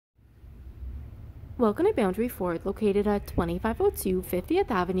Welcome to Boundary Ford, located at 2502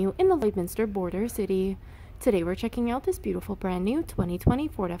 50th Avenue in the Lloydminster border city. Today we're checking out this beautiful brand new 2020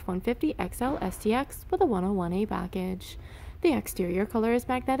 Ford F-150 XL STX with a 101A package. The exterior color is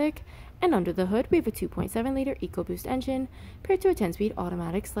magnetic, and under the hood we have a 2.7-liter EcoBoost engine paired to a 10-speed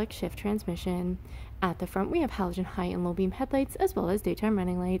automatic select shift transmission. At the front we have halogen high and low beam headlights as well as daytime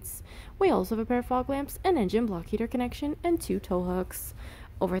running lights. We also have a pair of fog lamps, an engine block heater connection, and 2 tow hooks.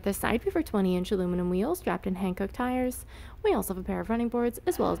 Over at the side, we have our 20-inch aluminum wheels strapped in Hankook tires. We also have a pair of running boards,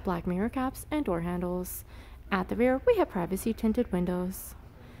 as well as black mirror caps and door handles. At the rear, we have privacy tinted windows.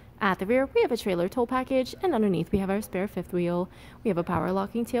 At the rear, we have a trailer tow package, and underneath we have our spare fifth wheel. We have a power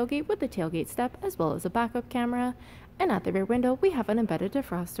locking tailgate with the tailgate step, as well as a backup camera. And at the rear window, we have an embedded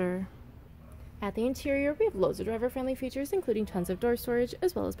defroster. At the interior, we have loads of driver-friendly features, including tons of door storage,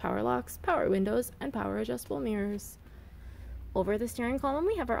 as well as power locks, power windows, and power adjustable mirrors. Over the steering column,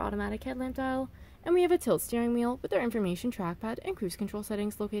 we have our automatic headlamp dial, and we have a tilt steering wheel with our information trackpad and cruise control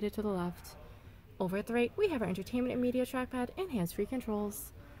settings located to the left. Over at the right, we have our entertainment and media trackpad and hands-free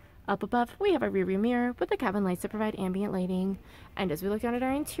controls. Up above, we have our rearview mirror with the cabin lights that provide ambient lighting. And as we look down at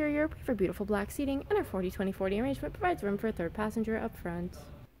our interior, we have our beautiful black seating, and our 40-20-40 arrangement provides room for a third passenger up front.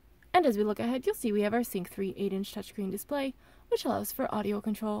 And as we look ahead, you'll see we have our Sync 3 8-inch touchscreen display, which allows for audio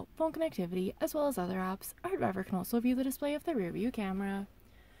control, phone connectivity, as well as other apps. Our driver can also view the display of the rear view camera.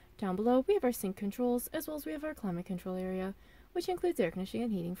 Down below, we have our sync controls, as well as we have our climate control area, which includes air conditioning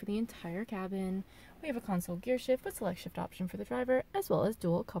and heating for the entire cabin. We have a console gear shift with select shift option for the driver, as well as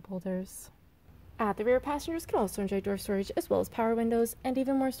dual cup holders. At the rear, passengers can also enjoy door storage, as well as power windows, and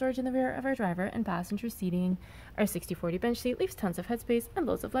even more storage in the rear of our driver and passenger seating. Our 60/40 bench seat leaves tons of headspace and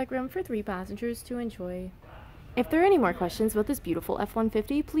loads of legroom for 3 passengers to enjoy. If there are any more questions about this beautiful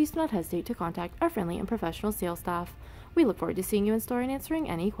F-150, please do not hesitate to contact our friendly and professional sales staff. We look forward to seeing you in store and answering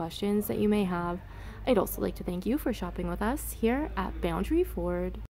any questions that you may have. I'd also like to thank you for shopping with us here at Boundary Ford.